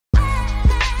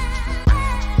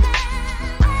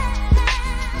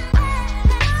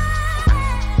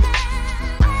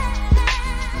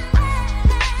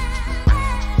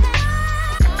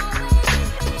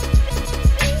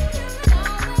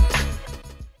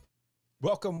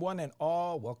Welcome, one and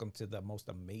all. Welcome to the most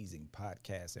amazing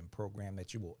podcast and program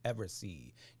that you will ever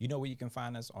see. You know where you can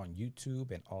find us on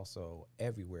YouTube and also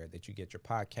everywhere that you get your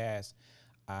podcasts.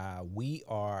 We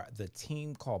are the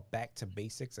team called Back to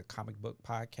Basics, a comic book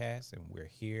podcast, and we're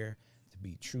here to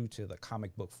be true to the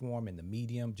comic book form and the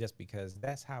medium just because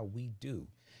that's how we do.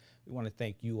 We want to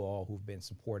thank you all who've been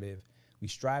supportive. We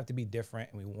strive to be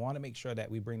different and we want to make sure that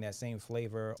we bring that same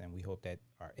flavor. And we hope that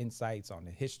our insights on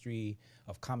the history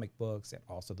of comic books and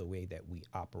also the way that we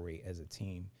operate as a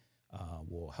team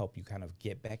will help you kind of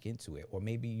get back into it. Or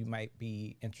maybe you might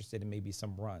be interested in maybe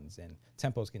some runs. And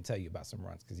Tempos can tell you about some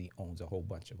runs because he owns a whole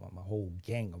bunch of them, a whole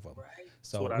gang of them. Right. That's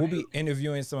So what I we'll do. be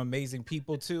interviewing some amazing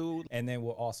people too. And then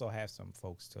we'll also have some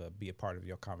folks to be a part of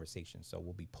your conversation. So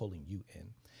we'll be pulling you in.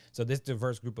 So this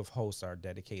diverse group of hosts are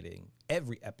dedicating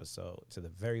every episode to the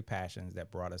very passions that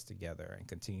brought us together and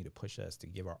continue to push us to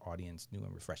give our audience new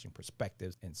and refreshing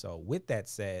perspectives. And so with that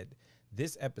said,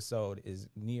 this episode is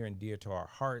near and dear to our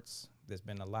hearts. There's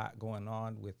been a lot going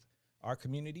on with our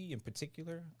community in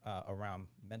particular around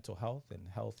mental health and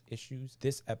health issues.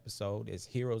 This episode is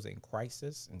Heroes in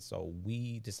Crisis. And so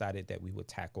we decided that we would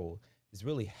tackle this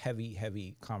really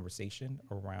heavy conversation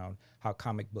around how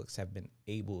comic books have been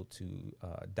able to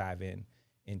dive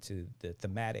into the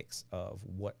thematics of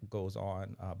what goes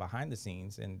on behind the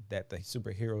scenes, and that the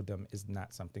superherodom is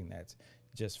not something that's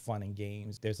just fun and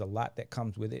games. There's a lot that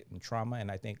comes with it and trauma, and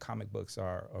I think comic books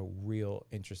are a real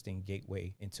interesting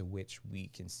gateway into which we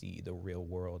can see the real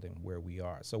world and where we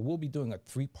are. So we'll be doing a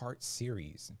 3-part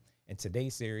series, and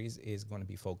today's series is going to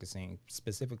be focusing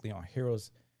specifically on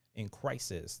Heroes in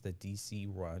Crisis, the DC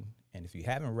run. And if you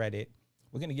haven't read it,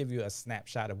 we're going to give you a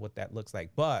snapshot of what that looks like.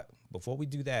 But before we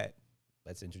do that,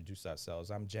 let's introduce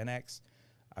ourselves. I'm Gen X.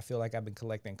 I feel like I've been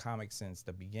collecting comics since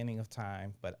the beginning of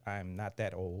time, but I'm not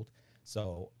that old.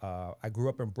 So I grew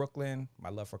up in Brooklyn. My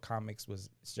love for comics was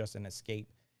just an escape,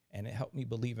 and it helped me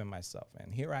believe in myself.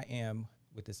 And here I am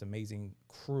with this amazing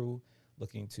crew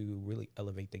looking to really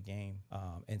elevate the game.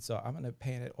 And so I'm going to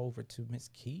pan it over to Miss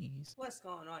Keys. What's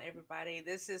going on, everybody?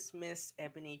 This is Miss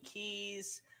Ebony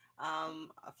Keys,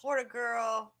 a Florida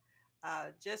girl.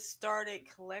 Just started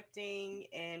collecting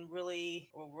and really,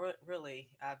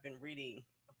 I've been reading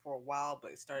for a while,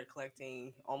 but started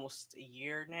collecting almost a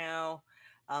year now.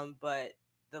 But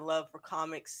the love for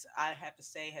comics, I have to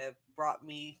say, have brought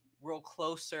me real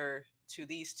closer to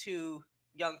these two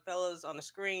young fellas on the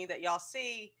screen that y'all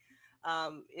see.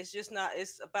 It's just not,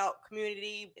 it's about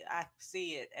community. I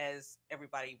see it as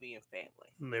everybody being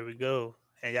family. There we go.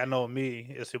 And y'all know me.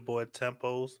 It's your boy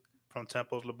Tempos from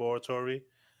Tempos Laboratory.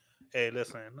 Hey,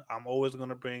 listen, I'm always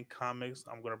gonna bring comics.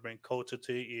 I'm gonna bring culture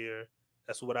to your ear.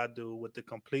 That's what I do with the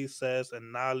complete sets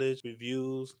and knowledge,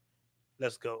 reviews.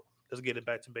 Let's go. Let's get it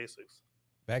back to basics.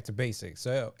 Back to basics.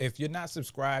 So, if you're not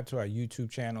subscribed to our YouTube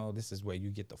channel, this is where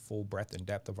you get the full breadth and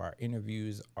depth of our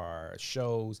interviews, our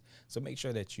shows. So, make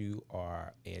sure that you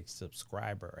are a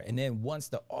subscriber. And then, once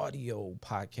the audio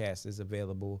podcast is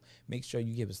available, make sure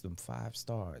you give us them 5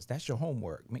 stars. That's your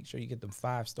homework. Make sure you get them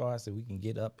 5 stars so we can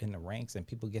get up in the ranks and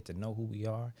people get to know who we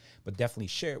are. But definitely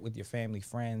share it with your family,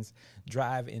 friends.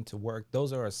 Drive into work.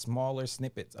 Those are a smaller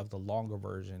snippets of the longer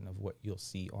version of what you'll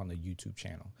see on the YouTube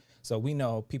channel. So we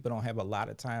know people don't have a lot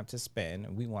of time to spend,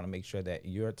 and we want to make sure that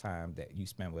your time that you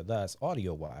spend with us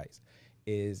audio wise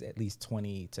is at least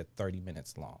 20 to 30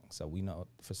 minutes long. So we know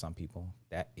for some people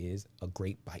that is a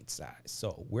great bite size.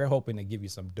 So we're hoping to give you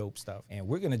some dope stuff, and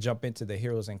we're going to jump into the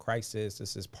Heroes in Crisis.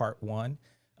 This is part 1.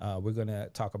 We're going to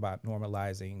talk about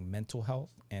normalizing mental health.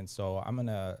 And so I'm going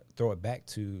to throw it back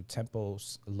to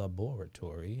Tempos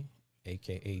Laboratory,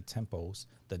 aka Tempos,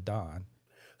 the Don.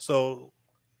 So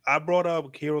I brought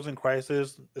up Heroes in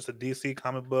Crisis. It's a DC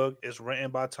comic book. It's written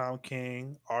by Tom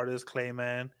King, artist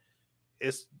Clayman.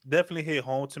 It's definitely hit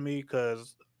home to me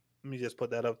because let me just put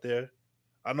that up there.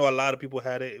 I know a lot of people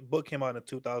had it. The book came out in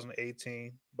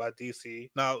 2018 by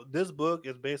DC. Now, this book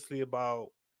is basically about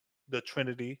the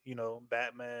Trinity,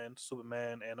 Batman,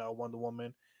 Superman, and Wonder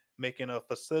Woman, making a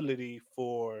facility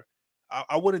for,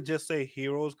 I wouldn't just say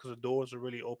heroes because the doors are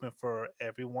really open for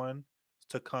everyone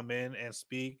to come in and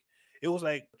speak. It was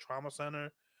like a trauma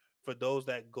center for those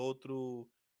that go through,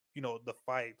 the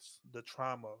fights, the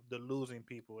trauma, the losing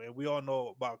people. And we all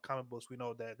know about comic books. We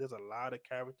know that there's a lot of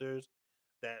characters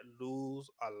that lose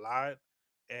a lot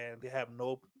and they have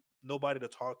nobody to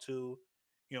talk to,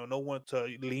 no one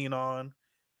to lean on.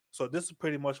 So this is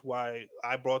pretty much why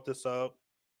I brought this up,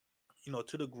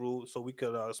 to the group so we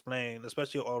could explain,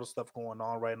 especially all the stuff going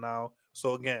on right now.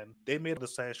 So again, they made the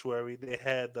sanctuary. They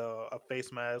had a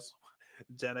face mask.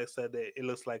 Janek said that it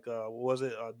looks like what was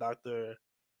it, Doctor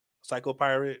Psycho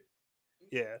Pirate?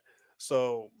 Yeah.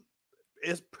 So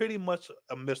it's pretty much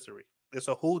a mystery. It's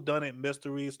a whodunit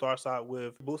mystery. Starts out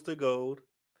with Booster Gold,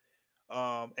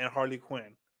 and Harley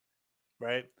Quinn,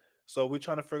 right? So we're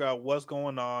trying to figure out what's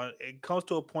going on. It comes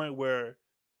to a point where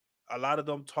a lot of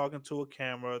them talking to a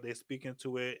camera, they speak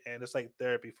into it, and it's like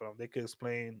therapy for them. They could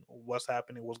explain what's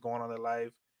happening, what's going on in their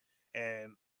life,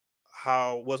 and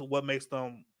what makes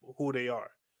them who they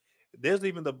are. There's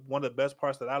even the one of the best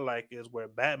parts that I like is where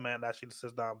Batman actually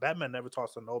sits down. Batman never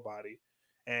talks to nobody,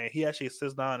 and he actually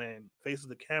sits down and faces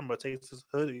the camera, takes his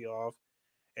hoodie off,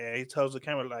 and he tells the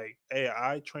camera like, "Hey,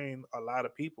 I trained a lot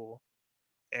of people,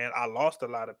 and I lost a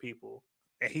lot of people."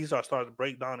 And he starts to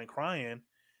break down and crying,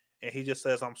 and he just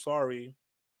says, "I'm sorry,"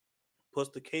 puts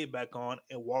the cape back on,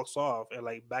 and walks off and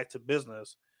like back to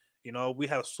business. We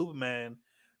have Superman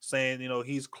saying,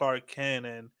 he's Clark Kent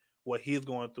and what he's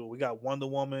going through. We got Wonder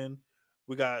Woman,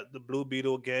 we got the Blue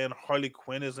Beetle again, Harley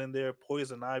Quinn is in there,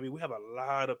 Poison Ivy. We have a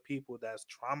lot of people that's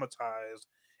traumatized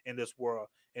in this world.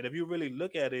 And if you really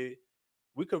look at it,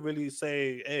 we could really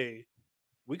say, hey,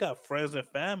 we got friends and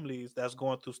families that's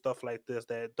going through stuff like this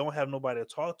that don't have nobody to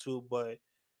talk to, but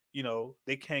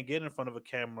they can't get in front of a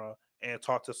camera and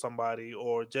talk to somebody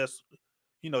or just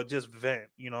vent.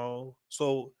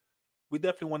 So we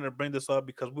definitely wanted to bring this up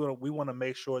because we want to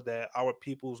make sure that our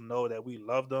peoples know that we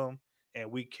love them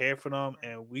and we care for them,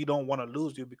 and we don't want to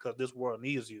lose you because this world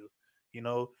needs you. You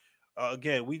know,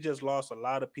 Again, we just lost a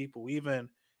lot of people. And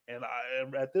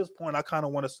at this point, I kind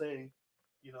of want to say,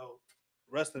 you know,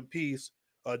 rest in peace,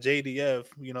 JDF.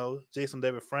 Jason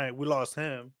David Frank. We lost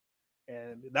him,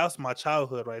 and that's my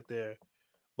childhood right there.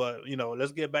 But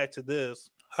let's get back to this.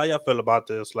 How y'all feel about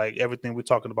this? Like everything we're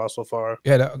talking about so far.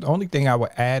 Yeah, the only thing I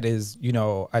would add is,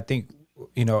 I think,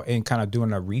 in kind of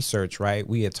doing a research, right?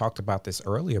 We had talked about this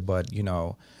earlier, but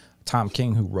Tom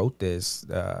King, who wrote this,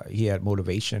 he had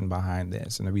motivation behind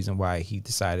this, and the reason why he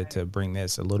decided to bring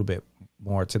this a little bit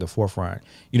more to the forefront.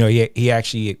 He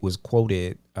actually was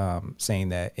quoted saying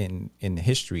that in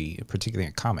history, particularly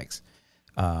in comics,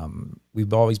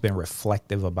 we've always been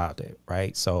reflective about it,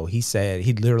 right? So he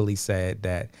literally said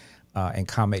that in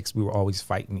comics we were always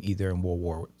fighting either in World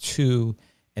War II,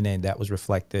 and then that was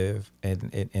reflective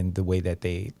and the way that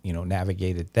they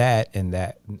navigated that and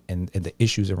the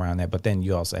issues around that. But then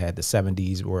you also had the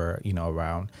 70s where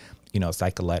around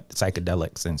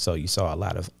psychedelics, and so you saw a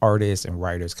lot of artists and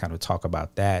writers kind of talk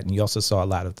about that, and you also saw a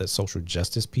lot of the social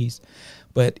justice piece.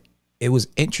 But it was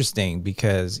interesting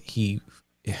because he,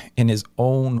 in his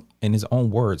own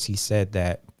words, he said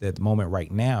that at the moment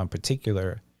right now in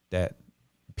particular, that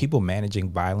people managing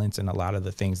violence and a lot of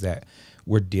the things that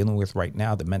we're dealing with right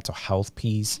now, the mental health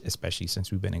piece, especially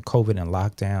since we've been in COVID and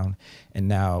lockdown, and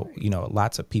now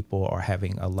lots of people are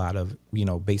having a lot of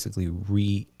basically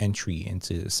re-entry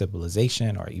into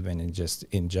civilization, or even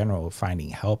in general finding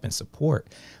help and support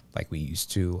like we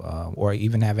used to, or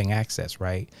even having access,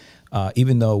 right?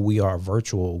 Even though we are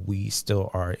virtual, we still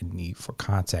are in need for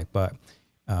contact. But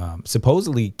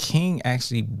supposedly King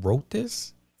actually wrote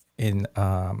this, and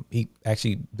he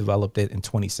actually developed it in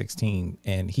 2016,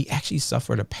 and he actually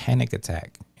suffered a panic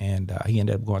attack, and he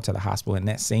ended up going to the hospital. And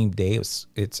that same day,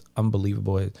 it's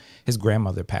unbelievable, his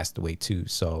grandmother passed away too.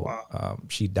 So Wow.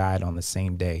 she died on the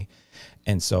same day.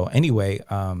 And so anyway,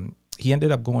 he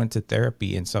ended up going to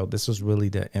therapy. And so this was really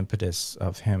the impetus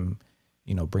of him,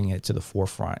 bringing it to the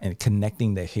forefront and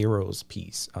connecting the heroes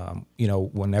piece.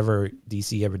 Whenever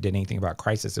DC ever did anything about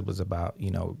crisis, it was about,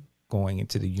 going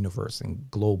into the universe and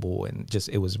global, and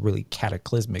it was really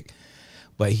cataclysmic.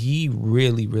 But he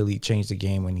really, really changed the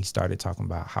game when he started talking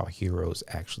about how heroes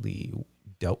actually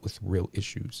dealt with real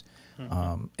issues.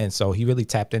 Mm-hmm. And so he really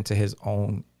tapped into his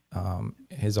own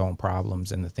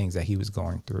problems and the things that he was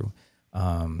going through.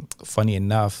 Funny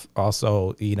enough,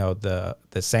 also, the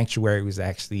sanctuary was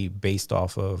actually based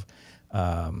off of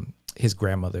his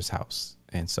grandmother's house.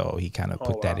 And so he kind of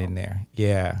put that in there.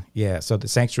 Yeah. So the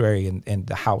sanctuary and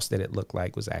the house that it looked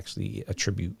like was actually a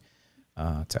tribute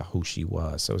to who she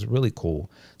was. So it was really cool.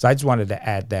 So I just wanted to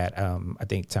add that. I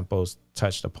think Tempo's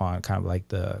touched upon kind of like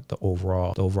the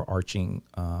overarching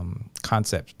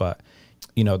concepts, but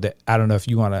I don't know if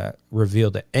you want to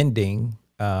reveal the ending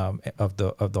of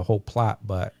the whole plot,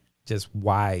 but just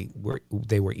why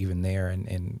they were even there,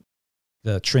 and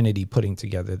the Trinity putting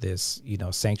together this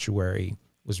sanctuary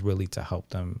was really to help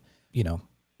them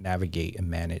navigate and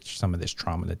manage some of this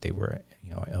trauma that they were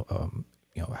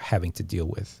having to deal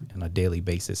with on a daily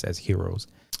basis as heroes.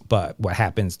 But what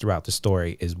happens throughout the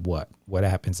story is what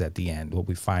happens at the end. What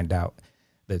we find out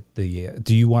that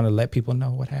do you want to let people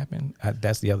know what happened?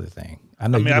 That's the other thing. I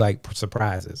know you like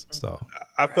surprises, so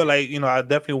I feel like I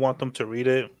definitely want them to read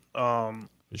it, for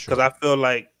because sure. I feel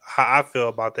like how I feel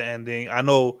about the ending. I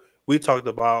know we talked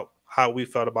about how we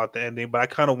felt about the ending, but I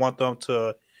kind of want them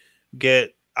to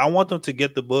get I want them to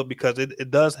get the book because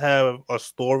it does have a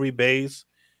story base.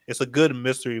 It's a good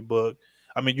mystery book.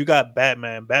 I mean, you got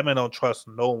Batman. Batman don't trust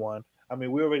no one. I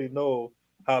mean, we already know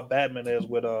how Batman is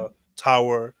with a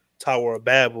Tower of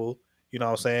Babel. You know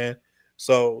what I'm saying?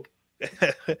 So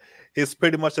it's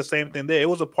pretty much the same thing there. It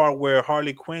was a part where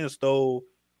Harley Quinn stole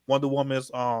Wonder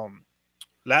Woman's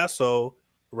lasso,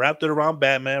 wrapped it around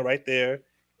Batman right there,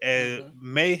 and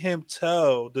Mm-hmm. made him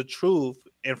tell the truth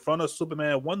in front of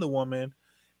Superman and Wonder Woman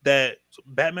that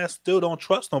Batman still don't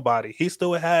trust nobody. He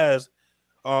still has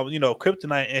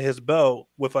kryptonite in his belt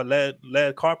with a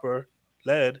lead copper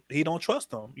lead. He don't trust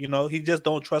them. He just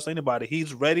don't trust anybody.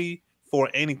 He's ready for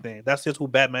anything. That's just who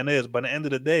Batman is. But at the end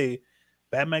of the day,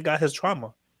 Batman got his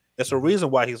trauma. There's a Mhm.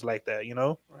 reason why he's like that.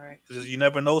 Right. It's just you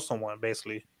never know someone.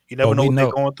 Basically, you But never know what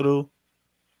they're going through.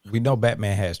 we know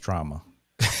Batman has trauma.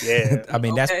 Yeah, I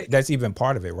mean, Okay. that's even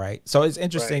part of it, right? So it's right.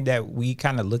 interesting that we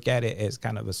kind of look at it as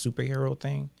kind of a superhero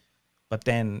thing, but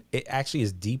then it actually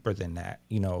is deeper than that.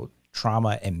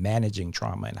 Trauma and managing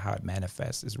trauma and how it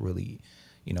manifests is really,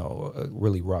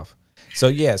 really rough. So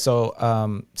yeah,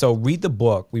 so read the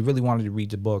book. We really wanted to read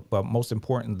the book, but most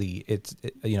importantly,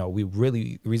 we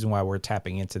really, the reason why we're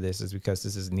tapping into this is because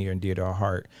this is near and dear to our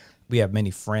heart. We have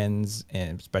many friends,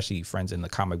 and especially friends in the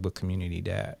comic book community,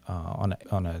 that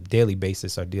on a daily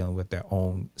basis are dealing with their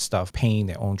own stuff, pain,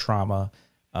 their own trauma,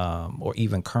 or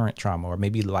even current trauma, or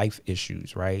maybe life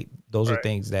issues. Right? Those are Right.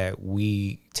 things that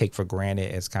we take for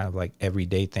granted as kind of like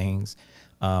everyday things,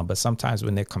 but sometimes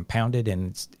when they're compounded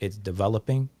and it's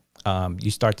developing, you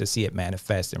start to see it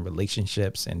manifest in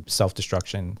relationships and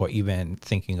self-destruction, or even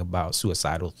thinking about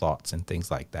suicidal thoughts and things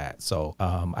like that. So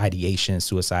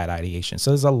suicide ideation.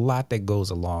 So there's a lot that goes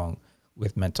along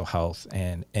with mental health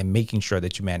and making sure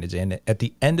that you manage it. And at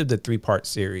the end of the 3-part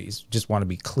series, just want to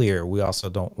be clear, we also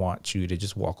don't want you to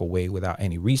just walk away without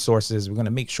any resources. We're going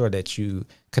to make sure that you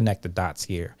connect the dots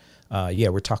here. Yeah,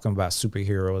 we're talking about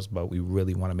superheroes, but we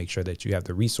really want to make sure that you have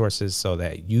the resources so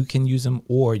that you can use them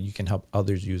or you can help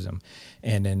others use them.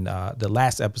 And in the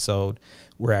last episode,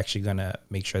 we're actually going to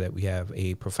make sure that we have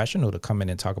a professional to come in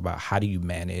and talk about how do you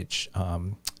manage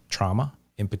trauma,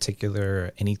 in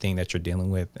particular, anything that you're dealing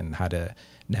with, and how to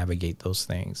navigate those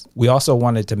things. We also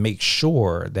wanted to make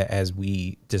sure that as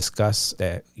we discuss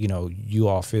that, you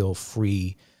all feel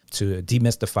free to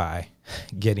demystify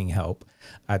getting help.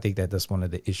 I think that that's one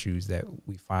of the issues that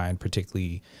we find,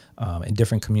 particularly in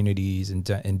different communities and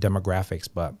in demographics.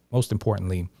 But most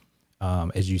importantly,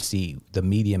 as you see, the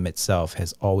medium itself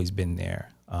has always been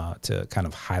there to kind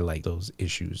of highlight those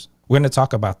issues. We're going to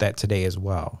talk about that today as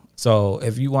well. So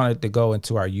if you wanted to go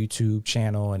into our YouTube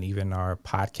channel and even our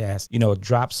podcast,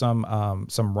 drop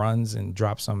some runs and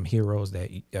drop some heroes that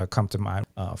come to mind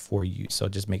for you. So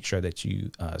just make sure that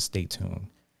you stay tuned.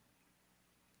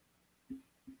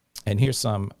 And here's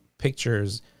some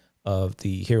pictures of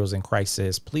the heroes in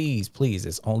crisis. Please,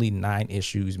 it's only 9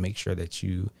 issues. Make sure that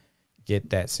you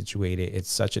get that situated.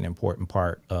 It's such an important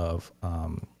part of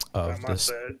Got my this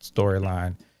set.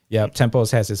 storyline. Yep,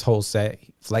 Tempos has his whole set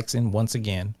flexing once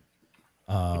again,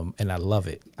 and I love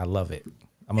it. I'm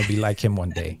gonna be like him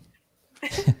one day.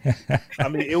 I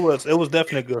mean, it was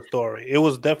definitely a good story. It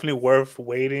was definitely worth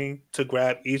waiting to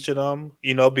grab each of them,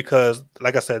 because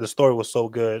like I said, the story was so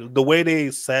good. The way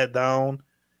they sat down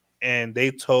and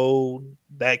they told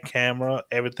that camera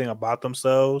everything about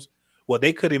themselves, well,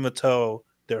 they couldn't even tell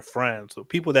their friends, or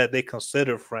people that they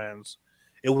consider friends.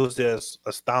 It was just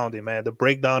astounding, man. The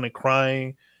breakdown and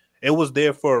crying, it was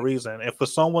there for a reason. And for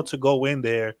someone to go in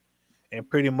there and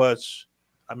pretty much,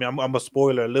 I mean, I'm a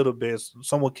spoiler a little bit.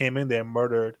 Someone came in there and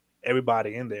murdered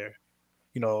everybody in there,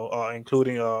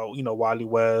 including Wally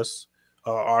West,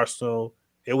 Arsenal.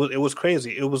 It was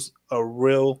crazy. It was a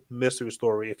real mystery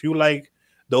story. If you like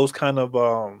those kind of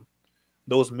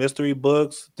those mystery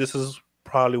books, this is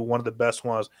probably one of the best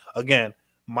ones. Again,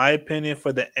 my opinion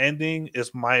for the ending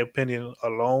is my opinion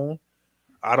alone.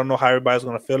 I don't know how everybody's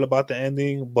gonna feel about the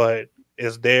ending, but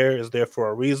it's there. It's there for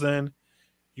a reason.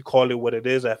 You call it what it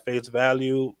is at face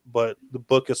value, but the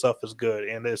book itself is good,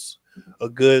 and it's a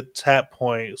good tap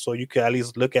point so you can at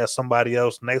least look at somebody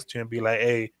else next to you and be like,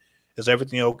 "Hey, is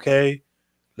everything okay?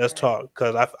 Let's Right. talk."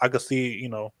 Because I could see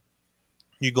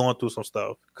you going through some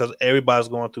stuff because everybody's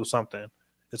going through something.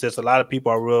 It's just a lot of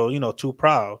people are real too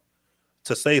proud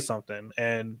to say something,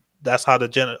 and that's how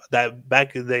that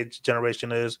back in the day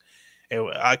generation is.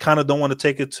 And I kind of don't want to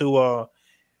take it to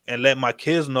and let my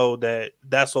kids know that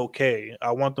that's okay.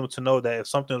 I want them to know that if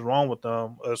something's wrong with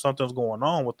them or something's going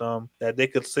on with them, that they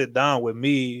could sit down with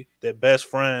me, their best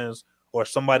friends, or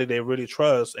somebody they really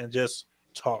trust, and just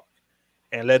talk.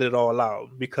 and let it all out,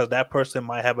 because that person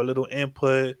might have a little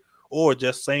input, or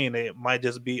just saying it might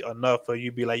just be enough for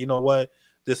you to be like, you know what,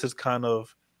 this is kind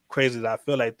of crazy that I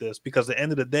feel like this. Because at the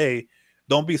end of the day,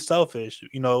 don't be selfish.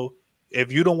 You know,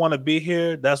 if you don't want to be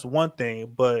here, that's one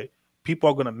thing, but people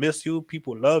are going to miss you.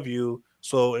 People love you.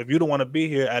 So if you don't want to be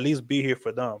here, at least be here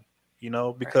for them, you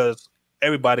know, Right. because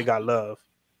everybody got love.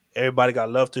 Everybody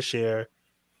got love to share.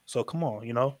 So come on,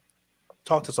 you know,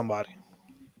 talk to somebody.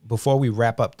 Before we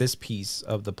wrap up this piece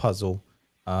of the puzzle,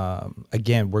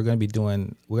 again, we're going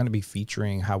to be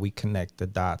featuring how we connect the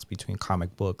dots between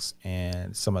comic books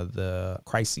and some of the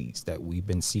crises that we've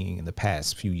been seeing in the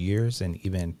past few years and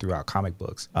even throughout comic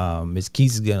books. Ms.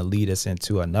 Keys is going to lead us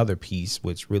into another piece,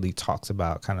 which really talks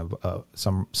about kind of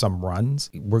some runs.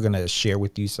 We're going to share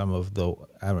with you some of the,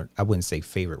 I wouldn't say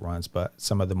favorite runs, but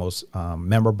some of the most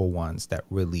memorable ones that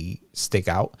really stick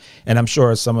out. And I'm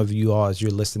sure some of you all, as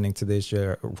you're listening to this,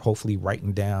 you're hopefully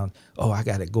writing down, oh, I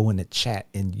got to go in the chat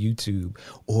in YouTube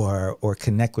or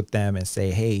connect with them and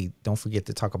say, hey, don't forget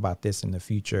to talk about this in the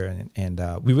future. And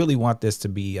we really want this to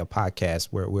be a podcast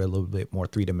where we're a little bit more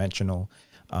three-dimensional.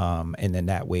 And then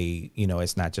that way, you know,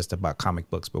 it's not just about comic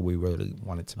books, but we really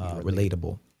want it to be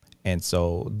relatable. And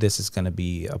so this is going to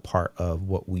be a part of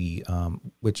what we,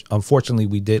 which unfortunately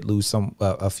we did lose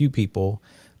a few people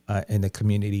in the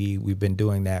community. We've been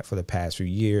doing that for the past few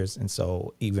years. And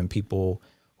so even people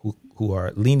who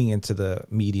are leaning into the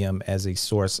medium as a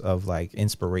source of like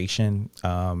inspiration,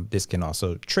 this can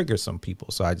also trigger some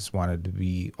people. So I just wanted to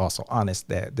be also honest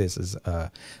that this is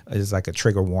like a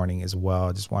trigger warning as well.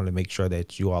 I just wanted to make sure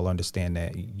that you all understand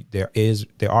that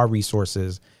there are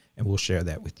resources, and we'll share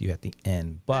that with you at the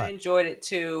end. But I enjoyed it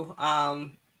too.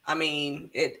 I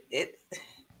mean,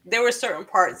 there were certain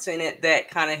parts in it that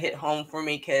kind of hit home for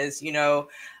me because, you know,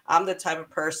 I'm the type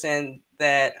of person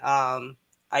that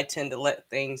I tend to let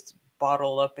things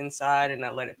bottle up inside and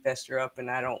I let it fester up, and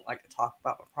I don't like to talk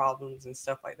about my problems and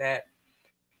stuff like that.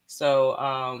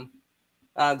 So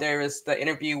there was the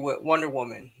interview with Wonder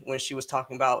Woman when she was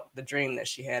talking about the dream that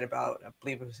she had about, I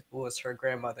believe it was her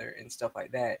grandmother and stuff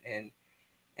like that. And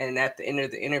at the end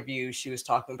of the interview, she was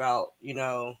talking about, you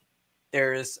know,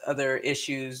 there's other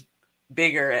issues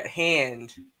bigger at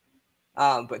hand.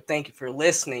 But thank you for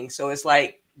listening. So it's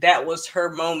like, that was her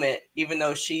moment, even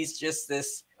though she's just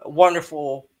this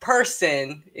wonderful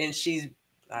person and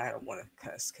I don't want to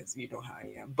cuss because you know how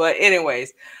I am. But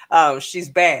anyways, she's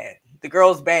bad. The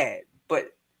girl's bad,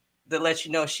 but to let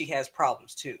you know she has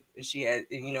problems too. And she had,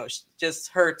 you know, just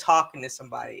her talking to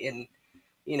somebody and,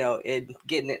 you know,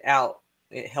 getting it out,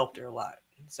 it helped her a lot.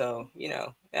 So, you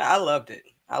know, I loved it.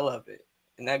 I loved it.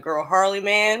 And that girl, Harley,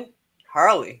 man,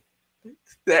 Harley.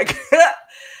 That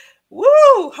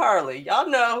woo, Harley. Y'all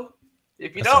know.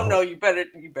 If you don't know, you better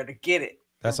get it.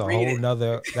 That's a whole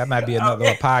nother. That might be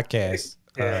another podcast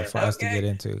for us to get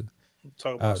into.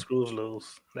 Talk about screws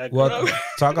loose.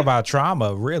 Talk about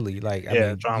trauma. Really, like I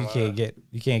mean, trauma.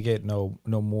 you can't get no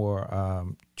more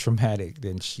traumatic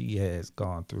than she has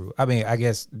gone through. I mean, I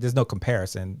guess there's no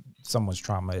comparison. Someone's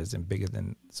trauma isn't bigger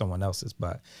than someone else's,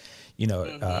 but you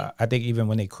know, I think even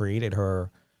when they created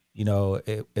her, you know,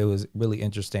 it was really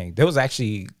interesting. There was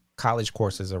actually college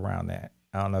courses around that.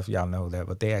 I don't know if y'all know that,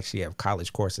 but they actually have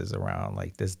college courses around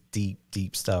like this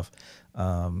deep stuff.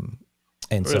 And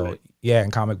really? So, yeah,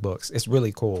 in comic books, it's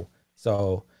really cool.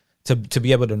 So to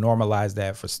be able to normalize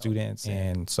that for students.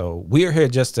 And so we're here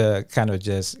just to kind of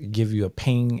just give you a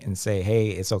ping and say, hey,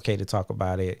 it's okay to talk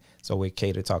about it. It's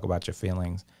okay to talk about your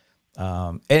feelings.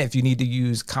 And if you need to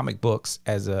use comic books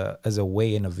as a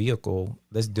way in a vehicle,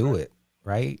 let's do it.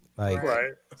 Right? Like,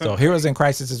 right. So Heroes in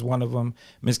Crisis is one of them.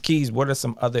 Ms. Keys, what are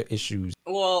some other issues?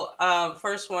 Well,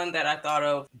 first one that I thought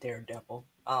of, Daredevil,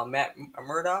 Matt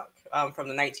Murdock, from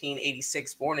the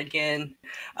 1986 Born Again,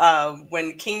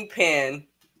 when Kingpin,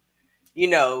 you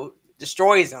know,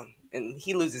 destroys him and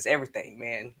he loses everything,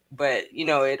 man. But, you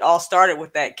know, it all started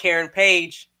with that Karen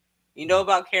Page. You know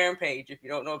about Karen Page. If you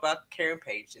don't know about Karen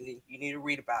Page, then you need to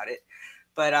read about it.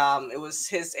 But it was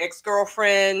his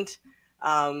ex-girlfriend,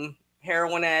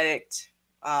 heroin addict,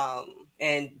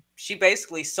 and she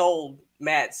basically sold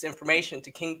Matt's information to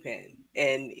Kingpin,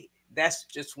 and that's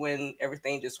just when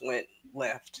everything just went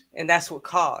left, and that's what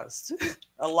caused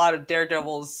a lot of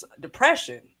Daredevil's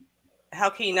depression.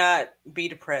 How can you not be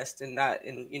depressed and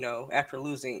you know, after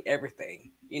losing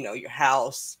everything, you know, your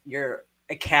house, your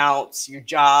accounts, your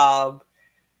job?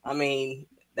 I mean,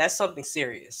 that's something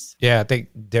serious. Yeah, I think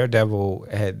Daredevil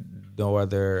had no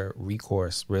other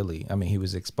recourse, really. I mean, he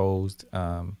was exposed,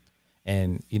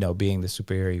 and, you know, being the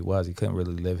superhero he was, he couldn't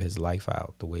really live his life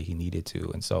out the way he needed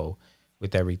to. And so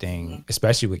with everything,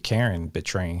 especially with Karen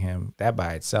betraying him, that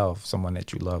by itself, someone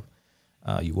that you love,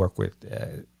 you work with.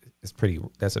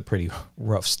 That's a pretty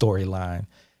rough storyline,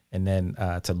 and then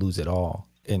to lose it all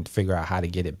and figure out how to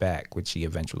get it back, which he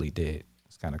eventually did.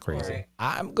 It's kind of crazy. Right.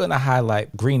 I'm gonna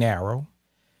highlight Green Arrow.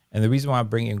 And the reason why I'm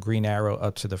bringing Green Arrow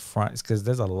up to the front is because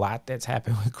there's a lot that's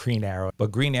happened with Green Arrow. But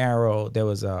Green Arrow, there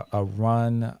was a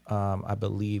run, I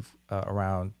believe,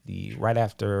 around right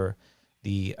after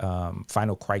the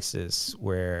final crisis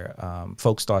where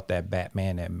folks thought that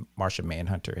Batman and Martian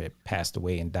Manhunter had passed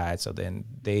away and died. So then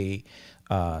they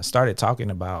started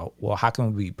talking about, well, how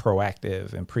can we be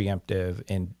proactive and preemptive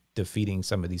in defeating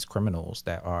some of these criminals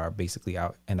that are basically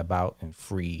out and about and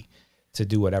free to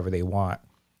do whatever they want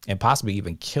and possibly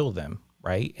even kill them,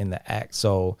 right, in the act.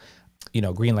 So,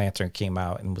 Green Lantern came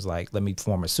out and was like, let me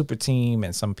form a super team.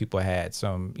 And some people had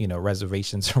some,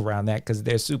 reservations around that because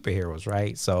they're superheroes,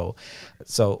 right? So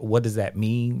what does that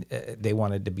mean? They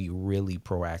wanted to be really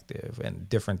proactive and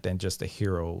different than just the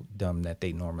hero dumb that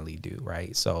they normally do,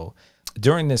 right? So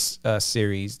during this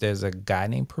series, there's a guy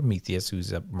named Prometheus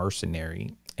who's a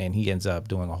mercenary, and he ends up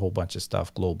doing a whole bunch of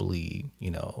stuff globally,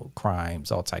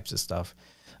 crimes, all types of stuff.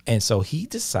 And so he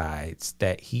decides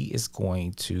that he is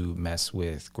going to mess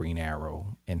with Green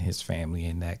Arrow and his family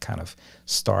in that kind of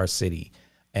Star City.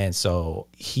 And so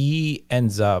he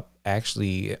ends up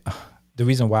actually, the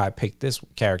reason why I picked this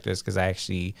character is because I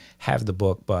actually have the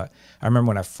book. But I remember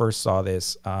when I first saw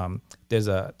this, there's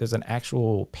an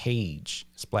actual page,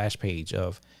 splash page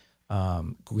of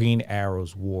Green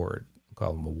Arrow's ward,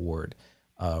 call him a ward,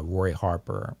 Roy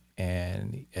Harper.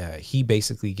 And he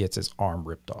basically gets his arm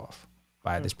ripped off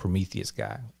by this Prometheus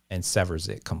guy and severs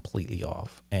it completely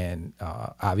off. And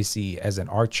obviously as an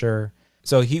archer,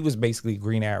 so he was basically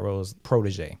Green Arrow's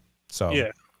protege. So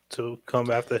yeah, to come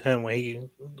after him when he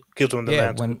gives him the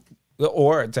mantle.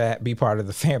 Or to be part of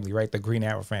the family, right? The Green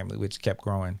Arrow family, which kept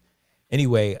growing.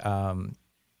 Anyway, no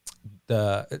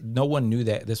one knew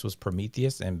that this was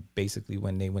Prometheus. And basically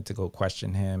when they went to go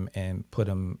question him and put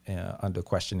him under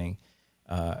questioning,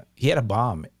 he had a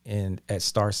bomb at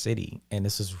Star City, and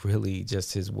this is really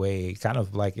just his way, kind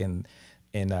of like in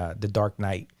The Dark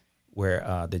Knight,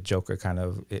 where the Joker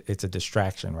it's a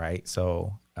distraction, right?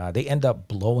 So they end up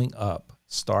blowing up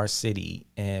Star City,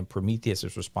 and Prometheus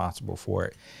is responsible for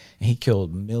it, and he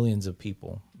killed millions of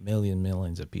people,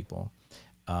 millions of people.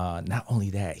 Not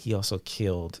only that, he also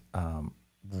killed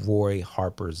Roy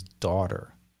Harper's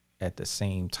daughter at the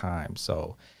same time.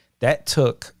 So that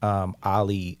took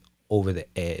Ollie over the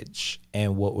edge.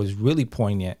 And what was really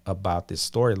poignant about this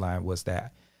storyline was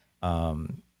that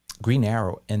Green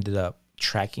Arrow ended up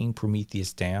tracking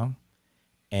Prometheus down,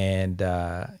 and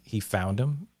he found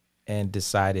him and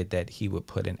decided that he would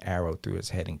put an arrow through his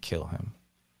head and kill him.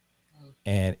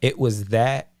 And it was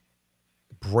that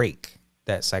break,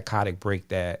 that psychotic break,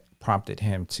 that prompted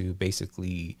him to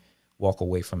basically walk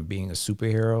away from being a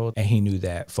superhero. And he knew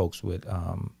that folks would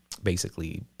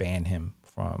basically ban him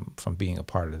from being a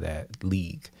part of that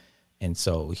league. And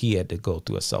so he had to go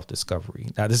through a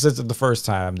self-discovery. Now, this isn't the first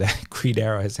time that Green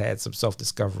Arrow has had some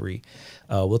self-discovery.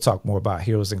 We'll talk more about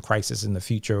heroes in crisis in the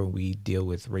future when we deal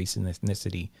with race and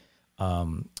ethnicity.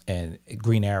 And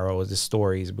Green Arrow, the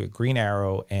stories with Green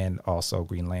Arrow and also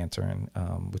Green Lantern,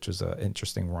 which was an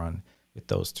interesting run with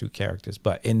those two characters.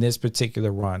 But in this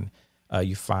particular run,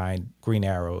 you find Green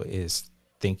Arrow is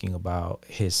thinking about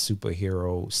his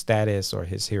superhero status or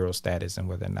his hero status and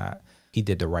whether or not he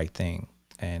did the right thing.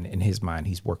 And in his mind,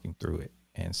 he's working through it.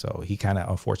 And so he kind of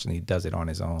unfortunately does it on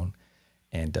his own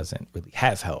and doesn't really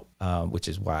have help, which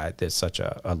is why there's such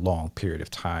a long period of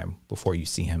time before you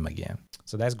see him again.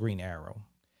 So that's Green Arrow.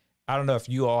 I don't know if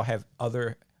you all have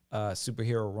other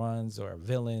superhero runs or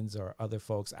villains or other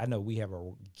folks. I know we have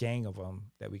a gang of them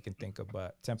that we can think of,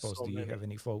 but Tempos, So do you many. have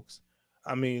any folks?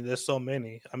 I mean, there's so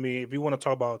many. I mean, if you want to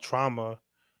talk about trauma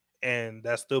and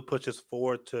that still pushes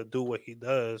forward to do what he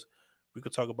does, we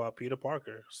could talk about Peter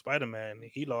Parker, Spider-Man.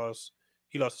 He lost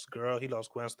his girl, he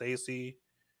lost Gwen Stacy,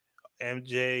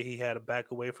 MJ. He had to back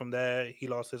away from that. He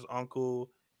lost his uncle.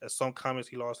 At some comments,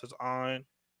 he lost his aunt.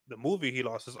 The movie, he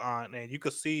lost his aunt, and you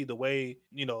could see the way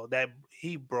that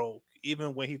he broke.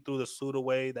 Even when he threw the suit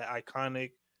away, that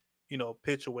iconic,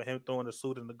 picture with him throwing the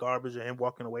suit in the garbage and him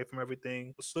walking away from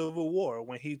everything. Civil War,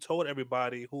 when he told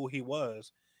everybody who he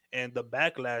was, and the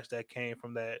backlash that came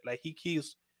from that. Like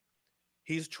he's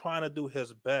trying to do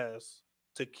his best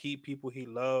to keep people he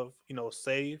loves,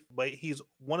 safe. But he's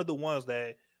one of the ones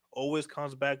that always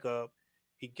comes back up.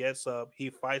 He gets up. He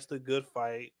fights the good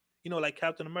fight. Like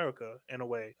Captain America in a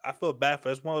way. I feel bad for.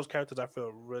 It's one of those characters I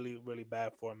feel really, really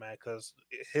bad for, man. Because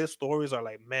his stories are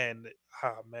like, man,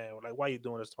 man, like why are you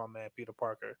doing this to my man Peter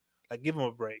Parker? Like, give him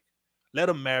a break. Let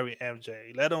him marry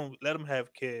MJ. Let him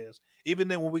have kids. Even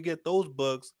then, when we get those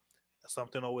books,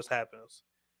 something always happens.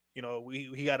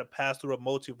 He got to pass through a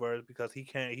multiverse because he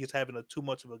can't. He's having too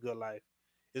much of a good life.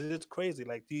 It's crazy.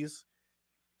 Like these,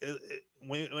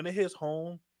 when it hits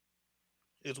home,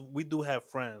 is we do have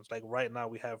friends. Like right now,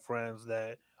 we have friends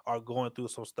that are going through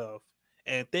some stuff,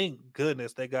 and thank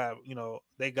goodness they got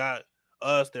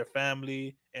us, their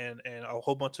family, and a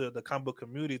whole bunch of the comic book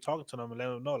community talking to them and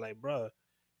letting them know, like, bruh,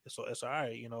 it's all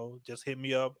right. Just hit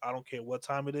me up. I don't care what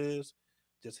time it is.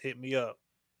 Just hit me up.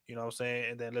 You know what I'm saying?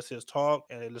 And then let's just talk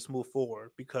and let's move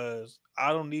forward because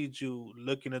I don't need you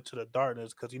looking into the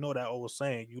darkness because you know that old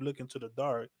saying, you look into the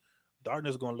dark,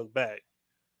 darkness is going to look back.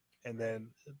 And Right.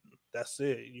 then that's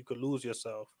it. You could lose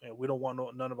yourself. And we don't want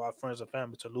none of our friends and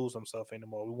family to lose themselves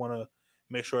anymore. We want to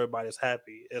make sure everybody's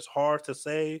happy. It's hard to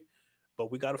say,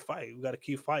 but we got to fight. We got to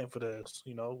keep fighting for this.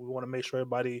 We want to make sure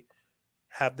everybody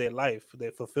have their life, they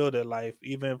fulfill their life,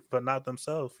 even for not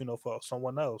themselves, for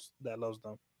someone else that loves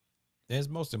them. It's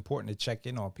most important to check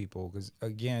in on people because,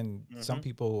 again, some Hmm.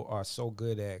 people are so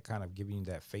good at kind of giving you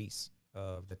that face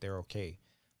of that they're okay.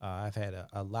 I've had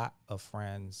a lot of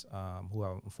friends who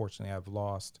unfortunately I've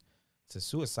lost to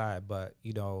suicide, but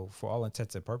for all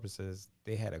intents and purposes,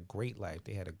 they had a great life.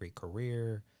 They had a great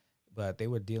career, but they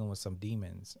were dealing with some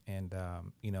demons, and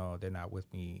they're not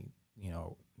with me,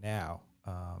 now.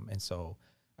 And so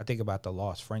I think about the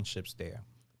lost friendships there,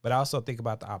 but I also think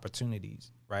about the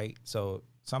opportunities, right? So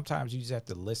sometimes you just have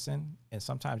to listen, and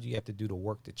sometimes you have to do the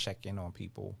work to check in on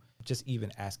people. Just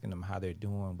even asking them how they're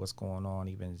doing, what's going on,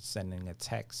 even sending a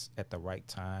text at the right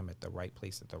time, at the right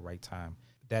place, at the right time.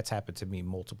 That's happened to me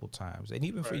multiple times, and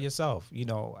even for Right. yourself.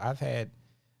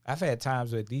 I've had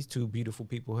times where these two beautiful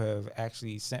people have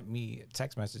actually sent me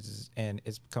text messages, and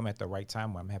it's come at the right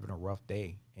time when I'm having a rough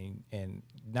day, and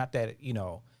not that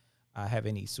I have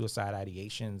any suicide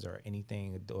ideations or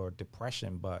anything or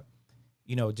depression, but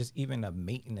just even a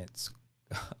maintenance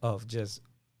of just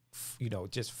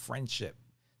friendship,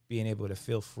 being able to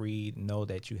feel free, know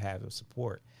that you have a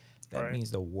support. That Right.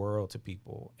 means the world to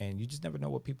people, and you just never know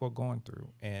what people are going through.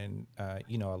 And a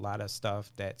lot of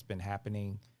stuff that's been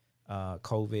happening.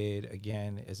 COVID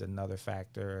again is another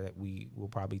factor that we will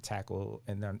probably tackle,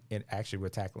 and then actually we're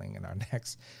tackling in our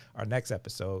next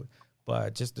episode.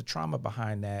 But just the trauma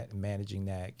behind that and managing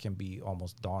that can be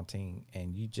almost daunting,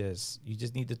 and you just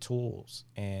need the tools,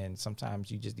 and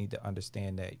sometimes you just need to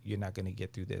understand that you're not going to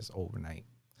get through this overnight.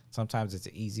 Sometimes it's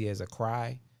easy as a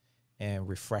cry and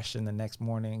refreshing the next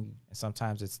morning, and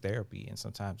sometimes it's therapy, and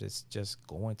sometimes it's just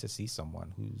going to see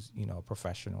someone who's a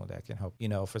professional that can help.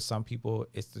 For some people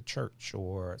it's the church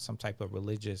or some type of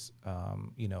religious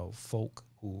folk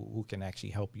who can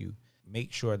actually help you.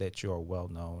 Make sure that you're well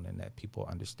known and that people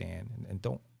understand, and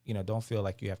don't feel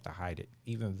like you have to hide it.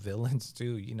 Even villains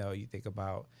too, you think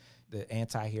about the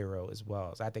anti-hero as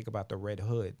well. So I think about the Red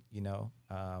Hood.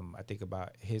 I think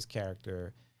about his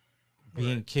character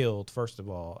being Right. killed first of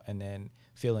all, and then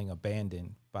feeling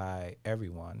abandoned by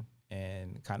everyone,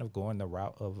 and kind of going the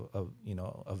route of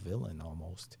a villain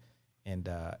almost, and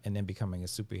then becoming a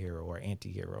superhero or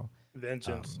anti-hero.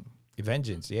 Vengeance. um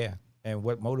Vengeance, yeah. And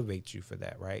what motivates you for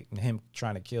that, right? And him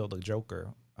trying to kill the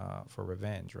Joker for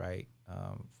revenge, right?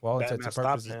 For all intents Batman and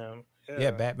stopping purposes, him. yeah.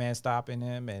 Yeah. Batman stopping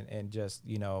him, and just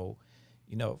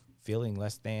feeling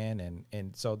less than,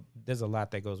 and so there's a lot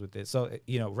that goes with it. So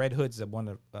Red Hood's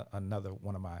another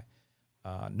one of my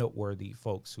noteworthy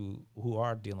folks who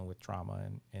are dealing with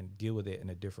trauma and deal with it in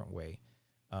a different way.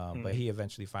 But Hmm. he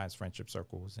eventually finds friendship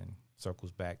circles and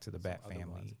circles back to the Bat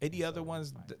family. Any other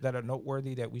ones that are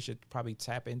noteworthy that we should probably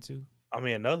tap into? I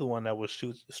mean, another one that would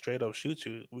shoot straight up shoot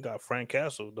you. We got Frank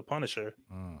Castle, the Punisher.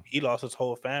 Mm. He lost his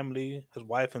whole family, his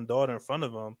wife and daughter in front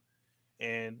of him,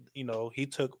 and he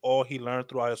took all he learned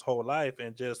throughout his whole life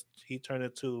and just he turned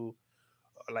into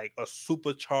like a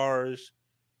supercharged,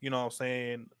 what I'm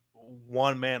saying,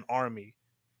 one man army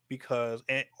because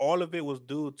and all of it was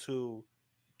due to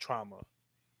trauma.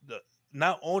 The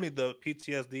Not only the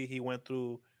PTSD he went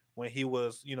through when he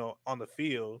was, on the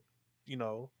field,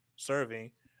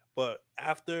 serving, but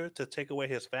after to take away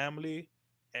his family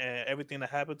and everything that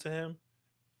happened to him,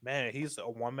 man, he's a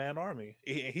one man army.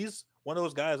 He's one of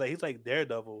those guys that he's like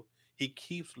Daredevil. He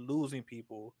keeps losing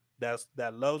people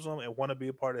that loves him and want to be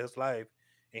a part of his life,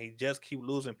 and he just keep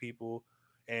losing people.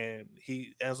 And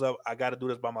he ends up, I got to do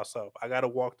this by myself. I got to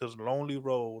walk this lonely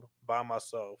road by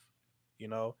myself, you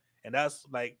know. And that's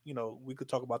like, we could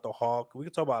talk about the Hawk. We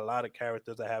could talk about a lot of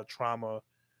characters that have trauma.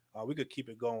 We could keep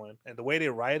it going. And the way they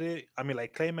write it, I mean,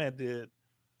 like Clayman did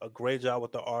a great job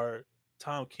with the art.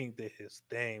 Tom King did his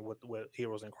thing with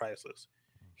Heroes in Crisis.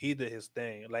 He did his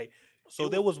thing. Like, It so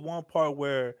there was was one part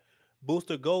where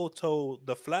Booster Gold told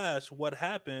the Flash what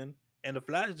happened, and the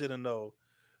Flash didn't know.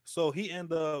 So he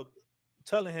ended up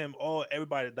telling him, "Oh,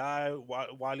 everybody died.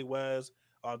 Wily West,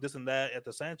 this and that at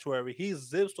the sanctuary." He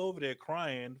zips over there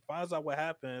crying, finds out what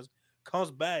happens,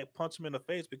 comes back, punch him in the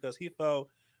face because he felt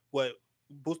what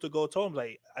Booster Gold told him.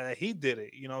 Like he did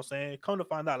it. You know what I'm saying? Come to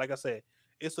find out, like I said,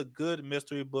 it's a good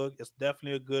mystery book. It's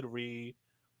definitely a good read.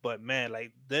 But man,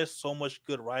 like there's so much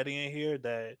good writing in here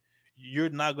that you're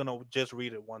not gonna just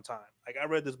read it one time. Like I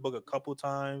read this book a couple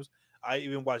times. I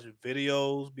even watched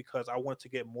videos because I want to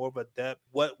get more of a depth.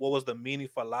 What was the meaning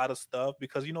for a lot of stuff?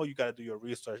 Because you know you got to do your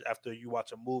research after you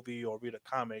watch a movie or read a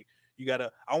comic. You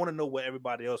gotta. I want to know what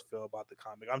everybody else feel about the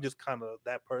comic. I'm just kind of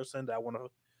that person that I want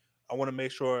to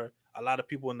make sure a lot of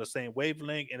people in the same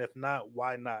wavelength. And if not,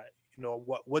 why not? You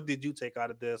know what did you take out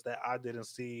of this that I didn't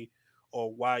see,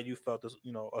 or why you felt this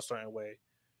a certain way.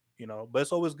 But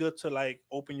it's always good to like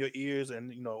open your ears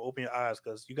and open your eyes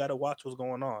because you got to watch what's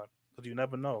going on because you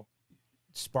never know.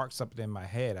 Sparked something in my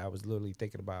head. I was literally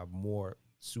thinking about more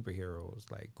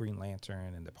superheroes like Green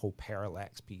Lantern and the whole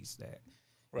Parallax piece that,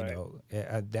 Right.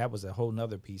 that was a whole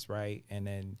nother piece, right? And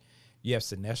then you have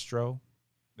Sinestro.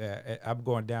 I'm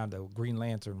going down the Green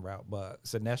Lantern route, but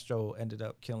Sinestro ended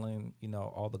up killing,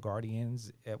 all the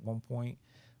Guardians at one point.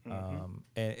 Hmm.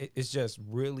 And it's just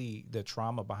really the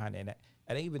trauma behind it. And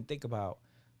I didn't even think about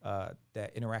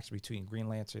that interaction between Green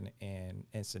Lantern and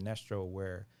Sinestro,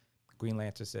 where Green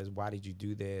Lantern says, "Why did you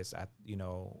do this? I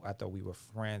thought we were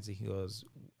friends." And he goes,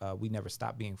 "We never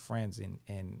stopped being friends."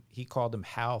 And he called him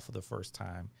Hal for the first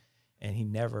time, and he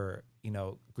never,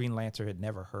 Green Lantern had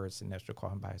never heard Sinestro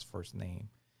call him by his first name,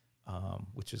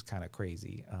 which is kind of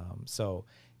crazy. So,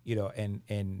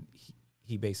 and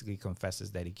he basically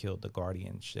confesses that he killed the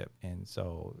guardianship, and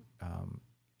so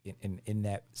in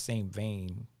that same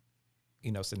vein,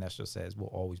 Sinestro says, "We'll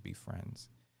always be friends.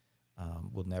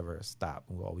 We'll never stop.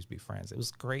 We'll always be friends." It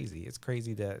was crazy. It's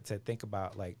crazy to think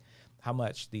about like how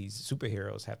much these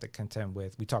superheroes have to contend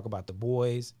with. We talk about the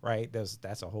boys, right?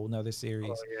 That's a whole nother Oh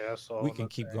series. yeah, that's We all can another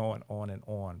keep thing. going on and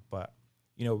on, but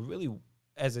really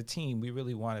as a team, we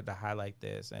really wanted to highlight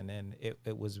this, and then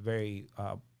it was very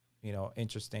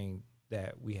interesting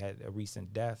that we had a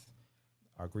recent death.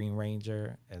 Our Green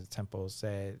Ranger, as Tempo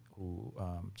said, who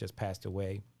just passed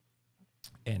away,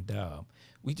 and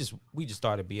we just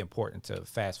thought it'd be important to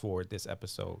fast forward this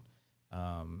episode,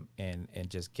 and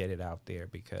just get it out there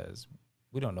because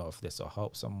we don't know if this will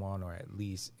help someone or at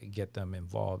least get them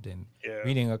involved in Yeah.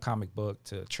 reading a comic book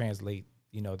to translate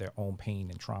their own pain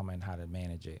and trauma and how to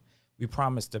manage it. We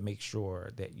promise to make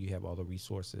sure that you have all the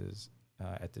resources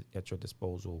at your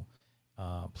disposal.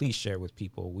 Please share with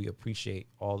people. We appreciate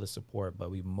all the support,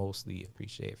 but we mostly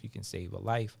appreciate if you can save a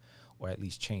life or at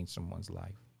least change someone's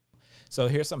life. So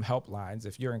here's some helplines.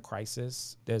 If you're in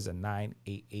crisis, there's a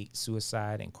 988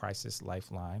 Suicide and Crisis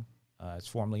Lifeline. It's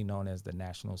formerly known as the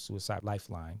National Suicide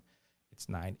Lifeline. It's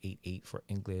 988 for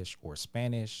English or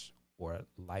Spanish, or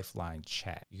Lifeline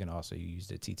Chat. You can also use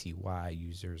the TTY.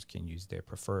 Users can use their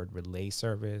preferred relay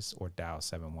service or dial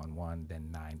 711,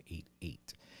 then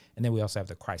 988. And then we also have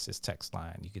the crisis text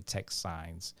line. You can text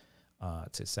signs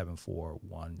to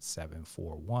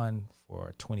 741-741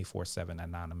 for 24/7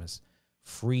 anonymous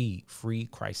free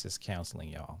crisis counseling,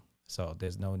 y'all. So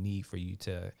there's no need for you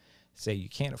to say you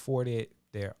can't afford it.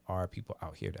 There are people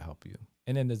out here to help you.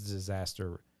 And then the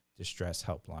disaster distress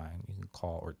helpline. You can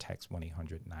call or text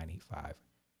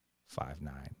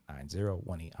 1-800-985-5990,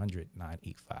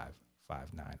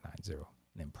 1-800-985-5990, and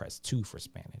then press 2 for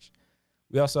Spanish.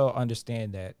 We also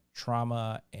understand that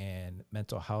trauma and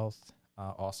mental health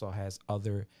also has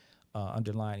other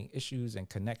underlying issues and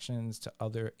connections to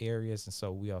other areas. And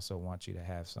so we also want you to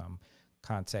have some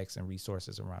context and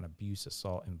resources around abuse,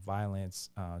 assault, and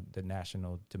violence. The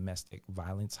National Domestic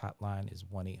Violence Hotline is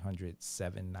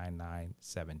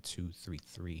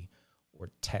 1-800-799-7233, or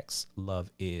text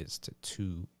Love Is to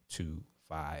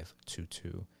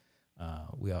 22522.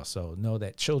 We also know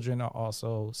that children are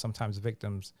also sometimes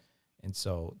victims. And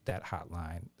so that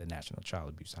hotline, the National Child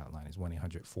Abuse Hotline, is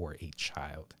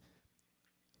 1-800-48-CHILD.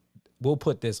 We'll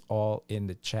put this all in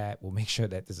the chat. We'll make sure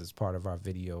that this is part of our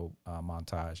video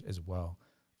montage as well.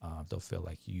 Don't feel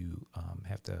like you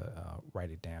have to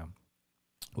write it down.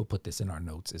 We'll put this in our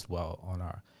notes as well on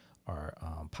our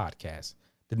podcast.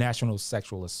 The National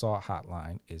Sexual Assault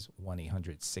Hotline is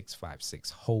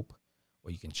 1-800-656-HOPE,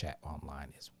 or you can chat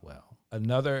online as well.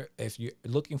 Another, if you're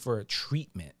looking for a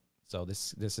treatment, so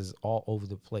this is all over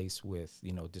the place with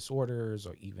disorders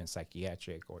or even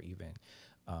psychiatric or even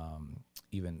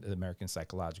the American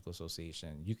Psychological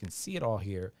Association. You can see it all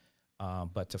here,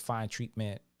 but to find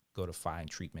treatment, go to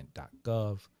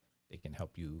findtreatment.gov. They can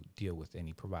help you deal with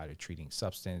any provider treating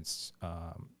substance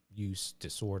use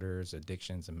disorders,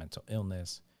 addictions, and mental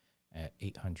illness at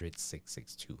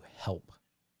 800-662-HELP.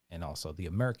 And also the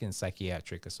American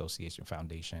Psychiatric Association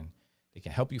Foundation. They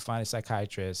can help you find a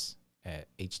psychiatrist at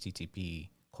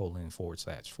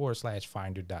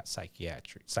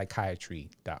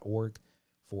http://finder.psychiatry.org/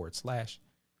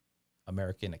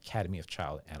 American Academy of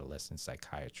Child and Adolescent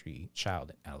Psychiatry, Child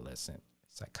and Adolescent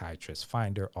Psychiatrist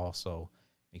Finder. Also,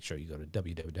 make sure you go to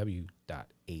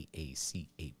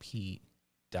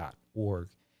www.aacap.org.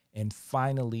 And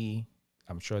finally,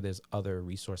 I'm sure there's other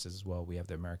resources as well. We have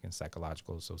the American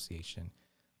Psychological Association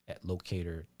at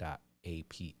locator.apa.org.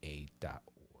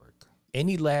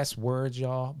 Any last words,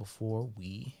 y'all, before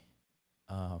we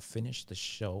finish the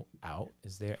show out?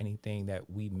 Is there anything that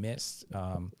we missed?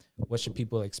 What should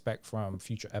people expect from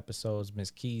future episodes?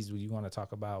 Ms. Keys, do you want to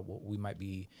talk about what we might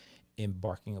be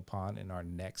embarking upon in our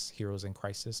next Heroes in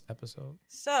Crisis episode?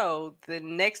 So the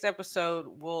next episode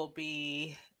will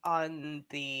be on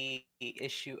the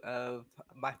issue of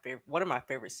one of my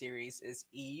favorite series is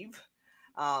Eve.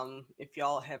 If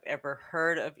y'all have ever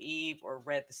heard of Eve or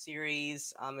read the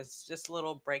series, it's just a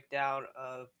little breakdown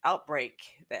of outbreak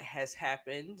that has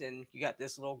happened, and you got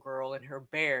this little girl and her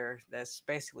bear that's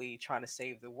basically trying to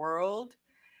save the world.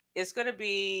 It's going to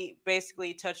be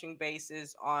basically touching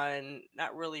bases on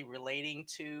not really relating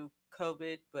to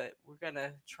COVID, but we're going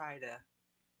to try to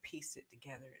piece it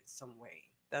together in some way.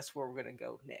 That's where we're going to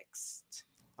go next.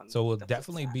 So we'll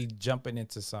definitely be jumping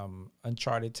into some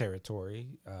uncharted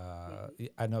territory.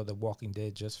 I know The Walking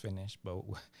Dead just finished, but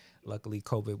luckily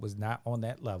COVID was not on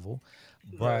that level.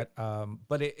 But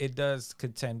it does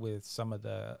contend with some of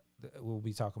we'll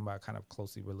be talking about kind of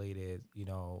closely related,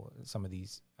 some of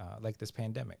these, like this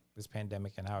pandemic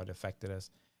and how it affected us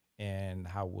and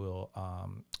how we'll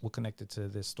connect it to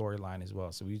this storyline as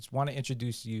well. So we just want to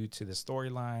introduce you to the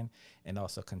storyline and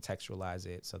also contextualize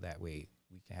it so that way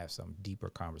we can have some deeper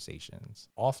conversations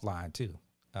offline too.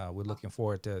 We're looking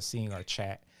forward to seeing our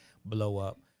chat blow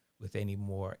up with any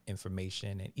more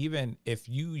information. And even if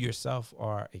you yourself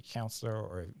are a counselor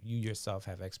or if you yourself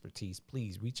have expertise,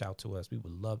 please reach out to us. We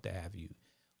would love to have you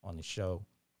on the show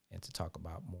and to talk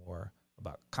about more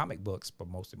about comic books, but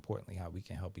most importantly, how we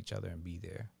can help each other and be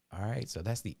there. All right. So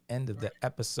that's the end of the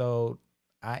episode.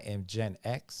 I am Gen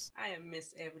X. I am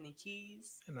Miss Ebony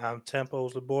Keys. And I'm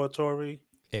Tempo's Laboratory.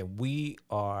 And we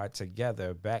are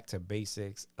together back to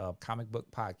basics of comic book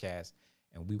podcast.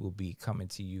 And we will be coming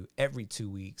to you every 2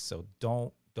 weeks. So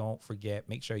don't forget,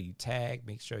 make sure you tag,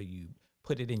 make sure you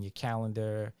put it in your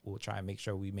calendar. We'll try and make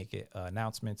sure we make it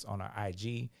announcements on our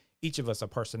IG. Each of us are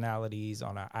personalities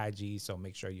on our IG. So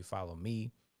make sure you follow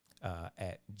me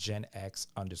at Gen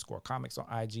X_comics on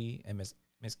IG. And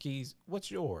Miss Keys, what's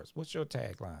yours? What's your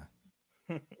tagline?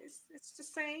 It's the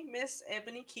same, Miss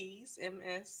Ebony Keys,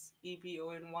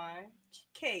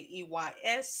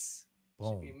 MSEBONYKEYS.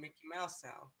 Boom. Should be a Mickey Mouse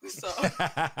sound. So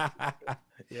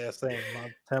Yeah, same.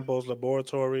 My Tempo's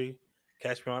Laboratory.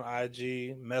 Catch me on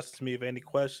IG. Message me if any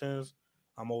questions.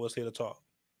 I'm always here to talk.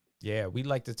 Yeah, we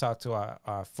like to talk to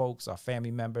our folks, our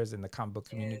family members in the comic book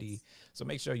community. Yes. So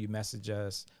make sure you message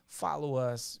us, follow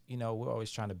us. We're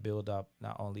always trying to build up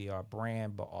not only our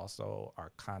brand, but also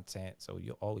our content. So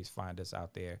you'll always find us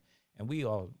out there. And we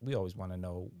always want to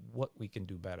know what we can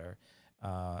do better.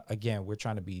 Again, we're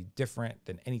trying to be different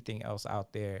than anything else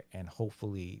out there. And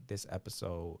hopefully this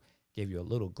episode gave you a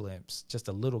little glimpse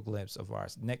of our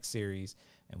next series.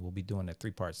 And we'll be doing a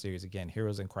 3-part series again,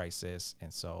 Heroes in Crisis.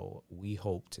 And so we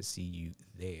hope to see you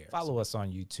there. Follow us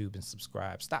on YouTube and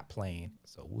subscribe. Stop playing.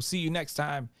 So we'll see you next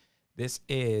time. This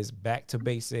is Back to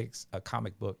Basics, a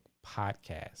comic book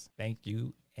podcast. Thank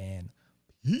you and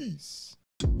peace.